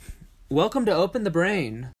Welcome to Open the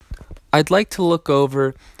Brain. I'd like to look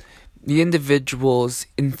over the individuals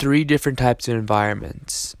in three different types of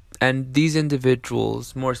environments. And these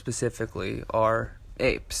individuals, more specifically, are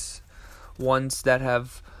apes. Ones that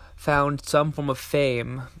have found some form of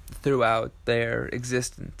fame throughout their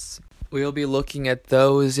existence. We'll be looking at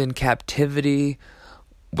those in captivity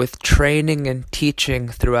with training and teaching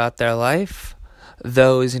throughout their life.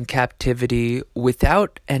 Those in captivity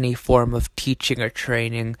without any form of teaching or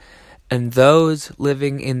training, and those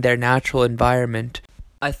living in their natural environment.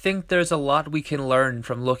 I think there's a lot we can learn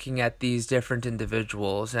from looking at these different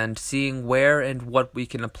individuals and seeing where and what we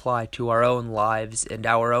can apply to our own lives and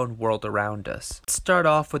our own world around us. Let's start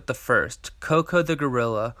off with the first, Koko the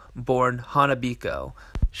gorilla, born Hanabiko.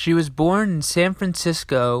 She was born in San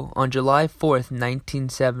Francisco on July 4th,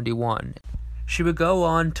 1971. She would go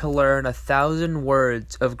on to learn 1,000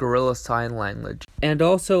 words of gorilla sign language, and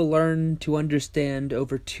also learn to understand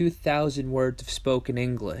over 2,000 words of spoken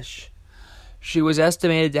English. She was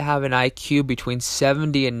estimated to have an IQ between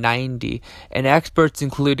 70 and 90, and experts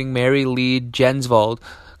including Mary Lee Jensvold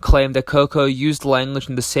claim that Koko used language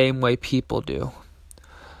in the same way people do.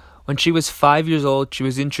 When she was 5 years old, she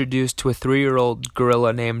was introduced to a 3-year-old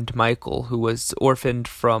gorilla named Michael, who was orphaned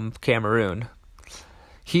from Cameroon.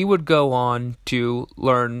 He would go on to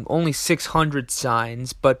learn only 600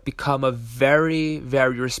 signs, but become a very,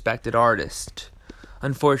 very respected artist.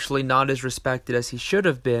 Unfortunately, not as respected as he should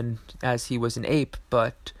have been, as he was an ape,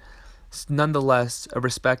 but nonetheless a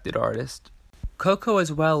respected artist. Koko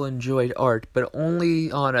as well enjoyed art, but only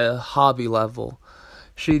on a hobby level.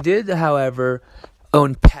 She did, however,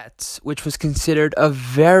 own pets, which was considered a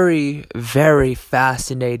very, very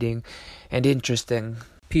fascinating and interesting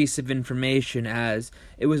piece of information, as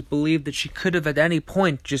it was believed that she could have at any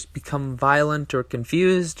point just become violent or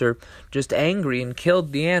confused or just angry and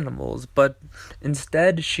killed the animals, but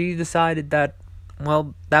instead she decided that,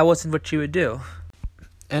 well, that wasn't what she would do.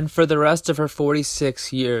 And for the rest of her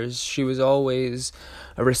 46 years, she was always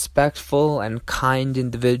a respectful and kind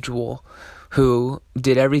individual who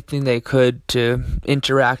did everything they could to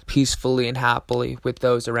interact peacefully and happily with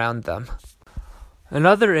those around them.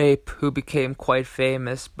 Another ape who became quite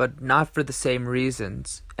famous, but not for the same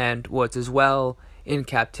reasons, and was as well in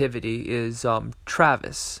captivity, is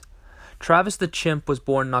Travis. Travis the chimp was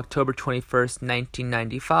born on October 21st,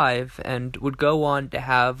 1995, and would go on to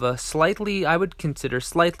have a slightly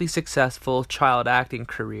successful child acting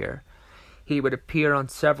career. He would appear on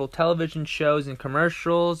several television shows and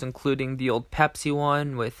commercials, including the old Pepsi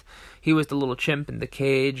one with he was the little chimp in the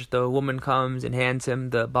cage, the woman comes and hands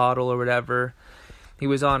him the bottle or whatever. He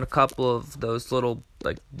was on a couple of those little,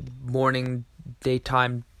 morning,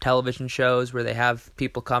 daytime television shows where they have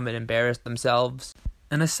people come and embarrass themselves.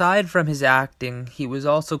 And aside from his acting, he was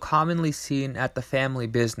also commonly seen at the family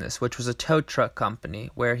business, which was a tow truck company,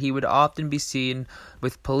 where he would often be seen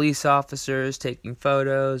with police officers taking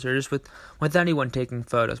photos, or just with anyone taking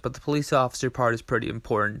photos. But the police officer part is pretty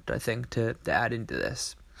important, I think, to add into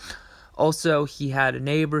this. Also, he had a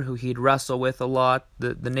neighbor who he'd wrestle with a lot.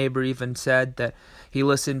 The neighbor even said that he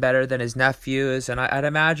listened better than his nephews, and I'd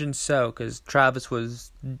imagine so, because Travis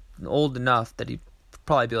was old enough that he'd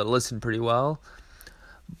probably be able to listen pretty well.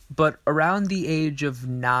 But around the age of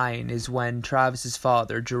 9 is when Travis's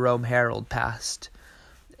father, Jerome Harold, passed.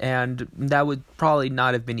 And that would probably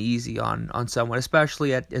not have been easy on someone,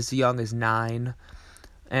 especially at as young as 9.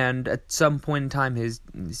 And at some point in time, his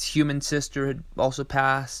human sister had also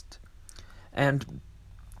passed. And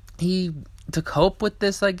to cope with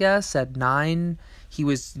this, I guess, at 9, he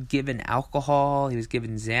was given alcohol, he was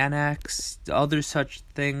given Xanax, other such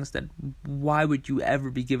things that why would you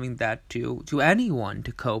ever be giving that to anyone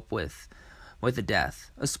to cope with a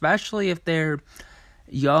death? Especially if they're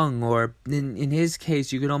young, or in his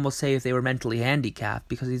case, you could almost say if they were mentally handicapped,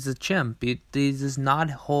 because he's a chimp. He does not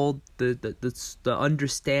hold the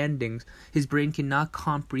understandings. His brain cannot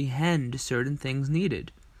comprehend certain things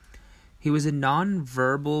needed. He was a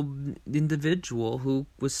non-verbal individual who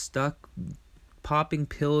was stuck popping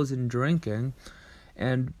pills and drinking,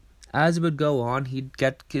 and as it would go on, he'd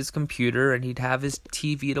get his computer and he'd have his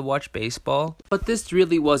TV to watch baseball. But this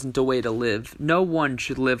really wasn't a way to live. No one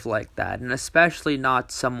should live like that, and especially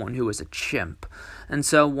not someone who was a chimp. And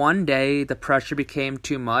so one day, the pressure became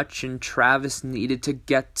too much, and Travis needed to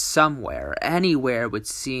get somewhere, anywhere it would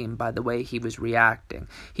seem, by the way he was reacting.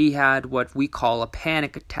 He had what we call a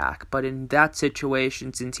panic attack, but in that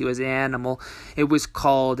situation, since he was an animal, it was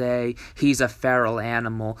called he's a feral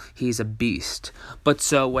animal, he's a beast. But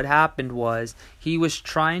so what happened was, he was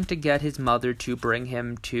trying to get his mother to bring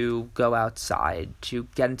him to go outside, to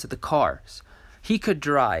get into the cars. He could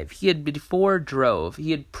drive. He had before drove.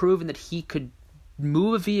 He had proven that he could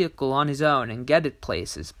move a vehicle on his own and get it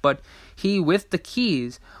places. But he, with the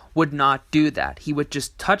keys, would not do that. He would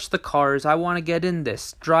just touch the cars. I want to get in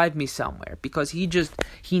this. Drive me somewhere. Because he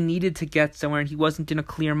needed to get somewhere, and he wasn't in a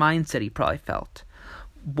clear mindset, he probably felt.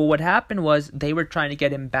 But what happened was they were trying to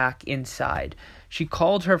get him back inside. She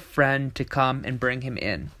called her friend to come and bring him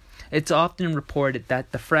in. It's often reported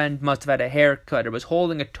that the friend must have had a haircut or was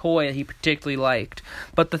holding a toy that he particularly liked.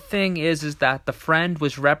 But the thing is that the friend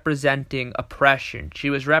was representing oppression. She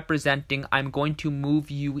was representing, I'm going to move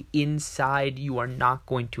you inside, you are not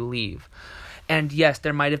going to leave. And yes,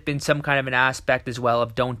 there might have been some kind of an aspect as well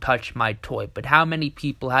of don't touch my toy. But how many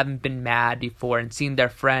people haven't been mad before and seen their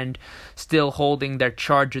friend still holding their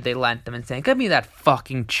charger they lent them and saying, give me that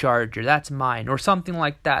fucking charger, that's mine, or something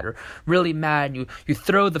like that. Or really mad and you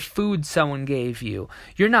throw the food someone gave you.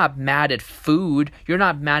 You're not mad at food. You're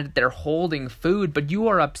not mad that they're holding food, but you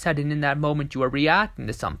are upset, and in that moment you are reacting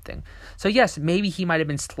to something. So yes, maybe he might have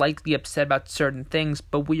been slightly upset about certain things,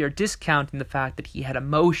 but we are discounting the fact that he had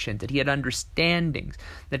emotions, that he had understandings,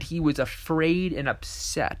 that he was afraid and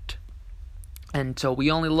upset. And so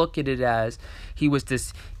we only look at it as he was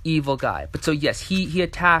this evil guy. But so yes, he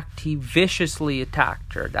viciously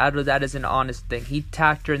attacked her. That is an honest thing. He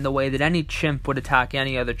attacked her in the way that any chimp would attack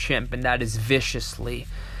any other chimp, and that is viciously.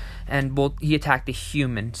 And he attacked a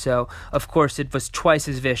human, so of course it was twice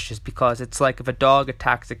as vicious, because it's like if a dog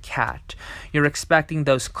attacks a cat. You're expecting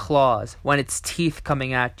those claws. When it's teeth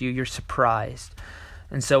coming at you, you're surprised.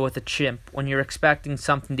 And so with a chimp, when you're expecting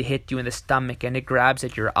something to hit you in the stomach and it grabs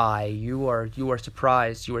at your eye, you are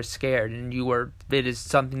surprised, you are scared, and it is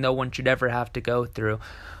something no one should ever have to go through.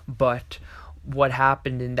 But what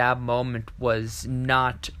happened in that moment was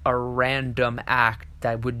not a random act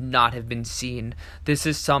that would not have been seen. This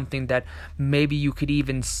is something that maybe you could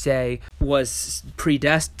even say was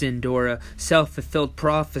predestined or a self-fulfilled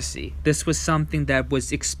prophecy. This was something that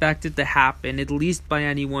was expected to happen, at least by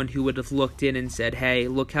anyone who would have looked in and said, hey,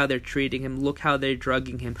 look how they're treating him, look how they're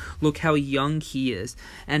drugging him, look how young he is.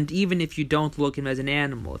 And even if you don't look at him as an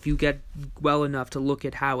animal, if you get well enough to look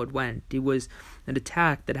at how it went, it was an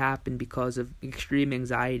attack that happened because of extreme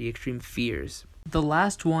anxiety, extreme fears. The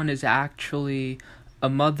last one is actually a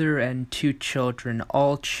mother and two children,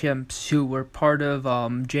 all chimps, who were part of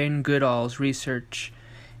Jane Goodall's research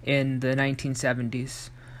in the 1970s,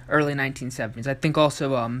 early 1970s. I think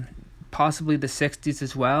also possibly the 60s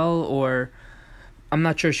as well, or I'm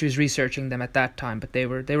not sure she was researching them at that time, but they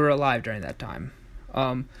were alive during that time.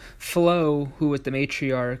 Flo, who was the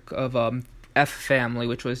matriarch of F family,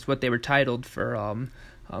 which was what they were titled for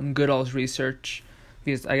Goodall's research,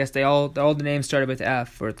 because I guess all the names started with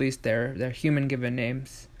F, or at least their human given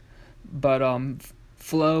names. But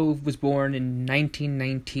Flo was born in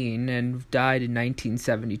 1919 and died in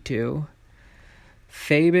 1972.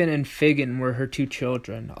 Fabian and Figgin were her two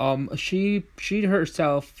children. She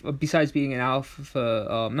herself, besides being not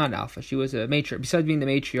an alpha, she was a matriarch. Besides being the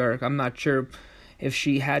matriarch, I'm not sure if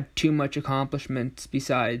she had too much accomplishments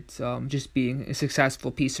besides just being a successful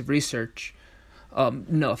piece of research.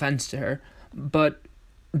 No offense to her, but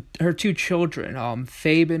her two children,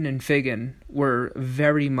 Fabian and Figgin, were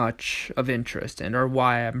very much of interest and are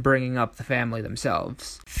why I'm bringing up the family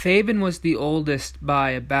themselves. Fabian was the oldest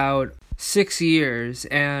by about 6 years,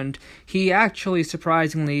 and he actually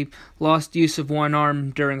surprisingly lost use of one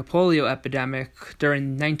arm during a polio epidemic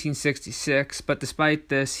during 1966, but despite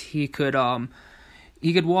this, he could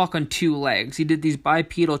walk on two legs. He did these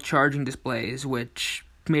bipedal charging displays, which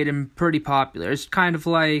made him pretty popular. It's kind of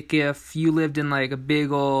like if you lived in like a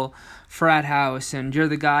big ol' frat house and you're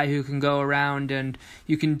the guy who can go around and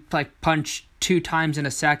you can like punch 2 times in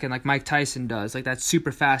a second like Mike Tyson does, like that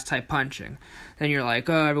super fast type punching. Then you're like,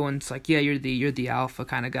 oh, everyone's like, yeah, you're the alpha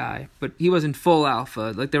kind of guy. But he wasn't full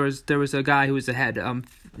alpha. Like there was a guy who was ahead.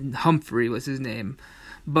 Humphrey was his name.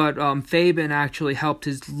 But Fabian actually helped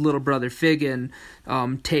his little brother Figgin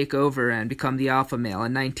take over and become the alpha male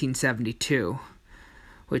in 1972.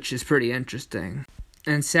 Which is pretty interesting.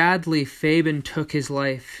 And sadly, Fabian took his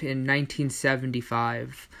life in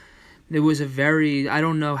 1975. It was I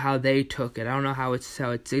don't know how they took it. I don't know how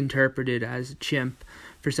it's interpreted as a chimp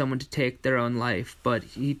for someone to take their own life, but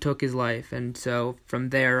he took his life, and so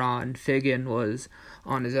from there on, Figgin was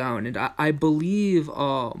on his own. And I believe,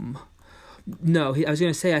 I was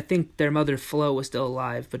going to say I think their mother Flo was still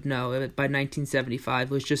alive, but no, by 1975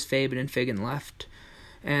 it was just Fabian and Figgin left.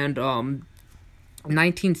 And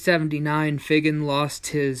 1979, Figgin lost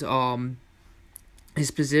his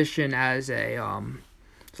position as a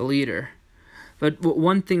the leader. But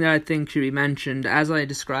one thing that I think should be mentioned, as I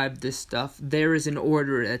described this stuff, there is an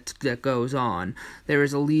order that goes on. There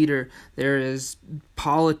is a leader. There is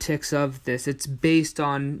politics of this. It's based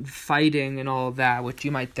on fighting and all of that, which you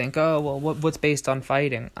might think, oh, well, what's based on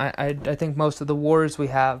fighting? I think most of the wars we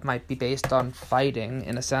have might be based on fighting,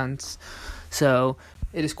 in a sense. So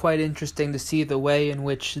it is quite interesting to see the way in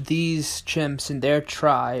which these chimps and their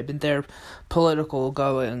tribe and their political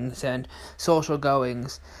goings and social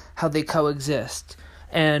goings, how they coexist.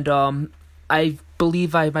 And I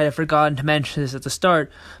believe I might have forgotten to mention this at the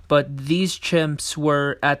start, but these chimps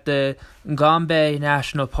were at the Gombe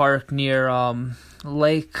National Park near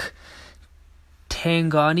Lake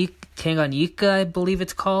Tanganyika, I believe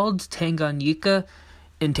it's called, Tanganyika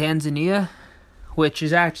in Tanzania, which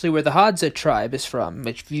is actually where the Hadza tribe is from.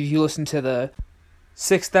 Which, if you listen to the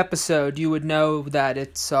 6th episode, you would know that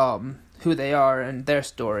it's who they are and their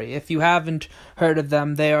story. If you haven't heard of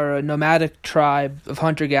them, they are a nomadic tribe of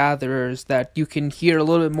hunter-gatherers that you can hear a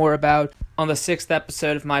little bit more about on the 6th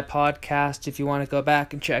episode of my podcast. If you want to go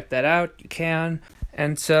back and check that out, you can.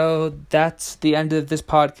 And so that's the end of this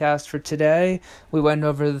podcast for today. We went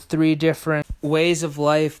over the 3 different ways of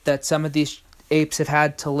life that some of these apes have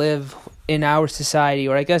had to live in our society,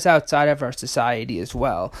 or I guess outside of our society as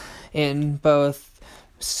well, in both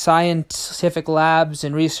scientific labs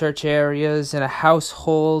and research areas, in a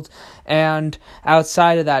household, and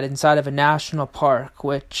outside of that, inside of a national park,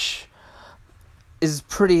 which is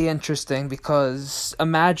pretty interesting because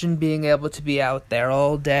imagine being able to be out there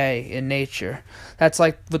all day in nature. That's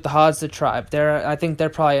like with the Hadza tribe. I think they're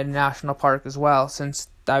probably in a national park as well, since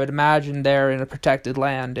I would imagine they're in a protected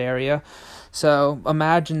land area. So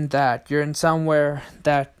imagine that you're in somewhere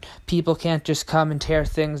that people can't just come and tear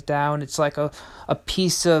things down. It's like a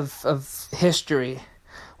piece of history,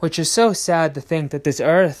 which is so sad to think that this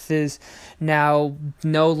earth is now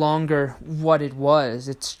no longer what it was.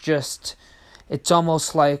 It's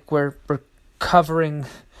almost like we're covering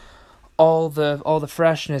all the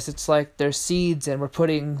freshness. It's like there's seeds and we're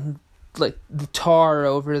putting like the tar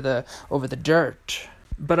over the dirt.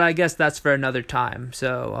 But I guess that's for another time.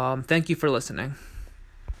 So thank you for listening.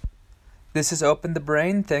 This is Open the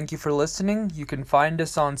Brain. Thank you for listening. You can find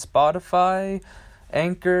us on Spotify,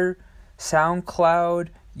 Anchor, SoundCloud,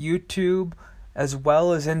 YouTube, as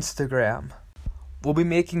well as Instagram. We'll be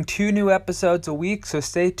making 2 new episodes a week, so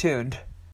stay tuned.